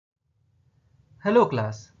Hello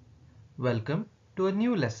class, welcome to a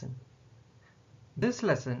new lesson. This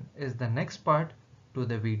lesson is the next part to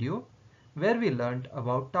the video where we learned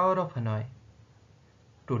about Tower of Hanoi.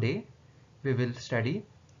 Today we will study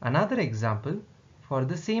another example for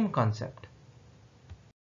the same concept.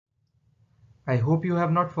 I hope you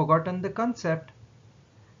have not forgotten the concept,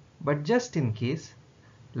 but just in case,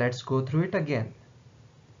 let's go through it again.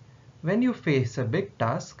 When you face a big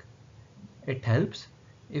task, it helps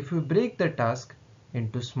if we break the task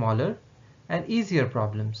into smaller and easier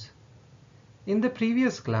problems. In the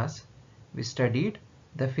previous class, we studied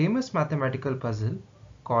the famous mathematical puzzle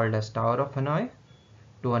called as Tower of Hanoi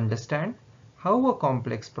to understand how a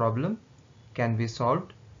complex problem can be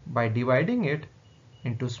solved by dividing it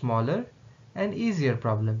into smaller and easier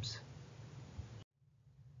problems.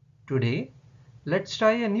 Today, let's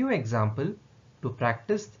try a new example to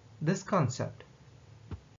practice this concept.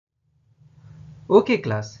 Okay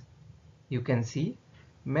class, you can see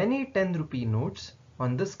many 10 rupee notes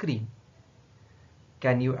on the screen.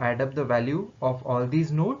 Can you add up the value of all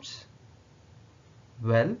these notes?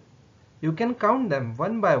 Well, you can count them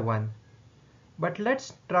one by one, but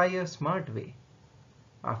let's try a smart way.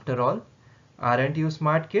 After all, aren't you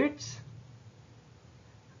smart kids?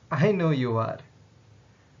 I know you are.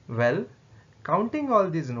 Well, counting all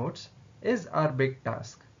these notes is our big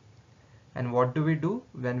task. And what do we do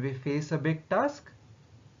when we face a big task?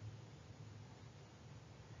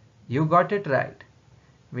 You got it right.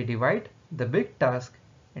 We divide the big task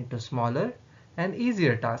into smaller and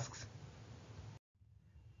easier tasks.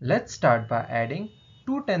 Let's start by adding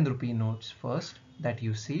two 10 rupee notes first that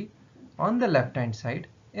you see on the left hand side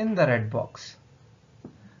in the red box.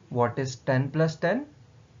 What is 10 plus 10?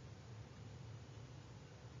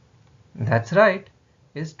 That's right,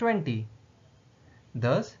 is 20.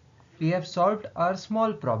 Thus, we have solved our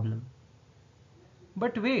small problem.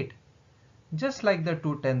 But wait, just like the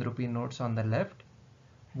two 10 rupee notes on the left,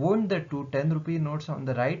 won't the two 10 rupee notes on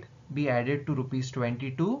the right be added to rupees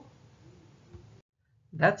 22?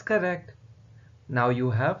 That's correct. Now you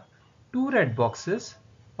have two red boxes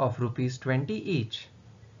of rupees 20 each.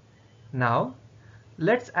 Now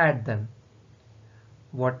let's add them.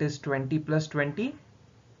 What is 20 plus 20?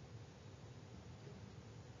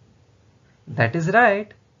 That is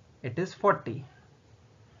right. It is 40.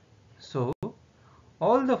 So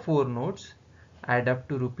all the four notes add up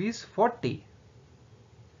to rupees 40.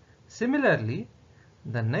 Similarly,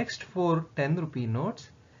 the next four 10 rupee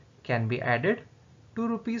notes can be added to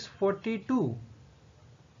rupees 42.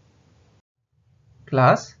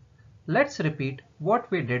 Class, let's repeat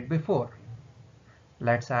what we did before.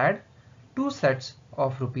 Let's add two sets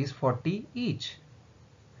of rupees 40 each.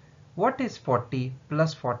 What is 40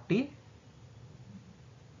 plus 40?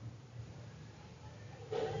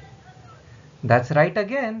 That's right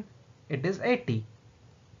again. It is 80.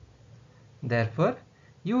 Therefore,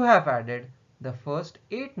 you have added the first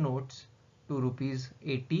 8 notes to rupees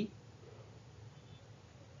 80.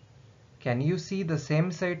 Can you see the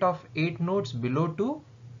same set of 8 notes below too?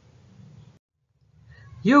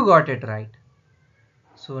 You got it right.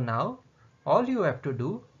 So now all you have to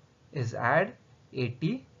do is add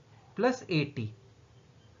 80 plus 80.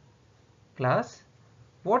 Class,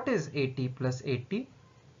 what is 80 plus 80?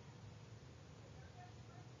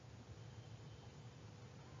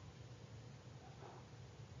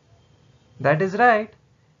 That is right.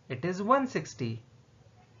 It is 160.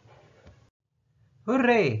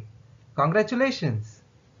 Hooray! Congratulations!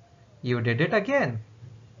 You did it again.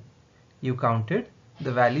 You counted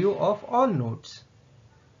the value of all notes.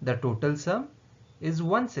 The total sum is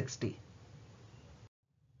 160.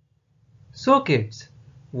 So kids,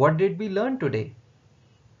 what did we learn today?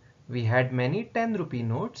 We had many 10 rupee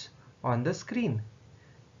notes on the screen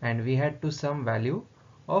and we had to sum value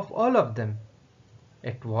of all of them.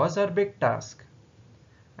 It was our big task.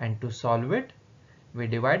 And to solve it, we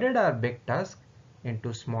divided our big task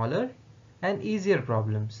into smaller and easier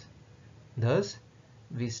problems. Thus,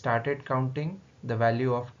 we started counting the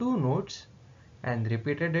value of two notes and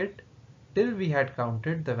repeated it till we had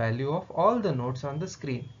counted the value of all the notes on the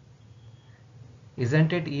screen.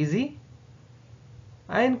 Isn't it easy?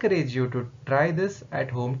 I encourage you to try this at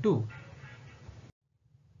home too.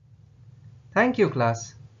 Thank you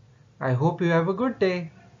class. I hope you have a good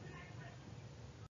day.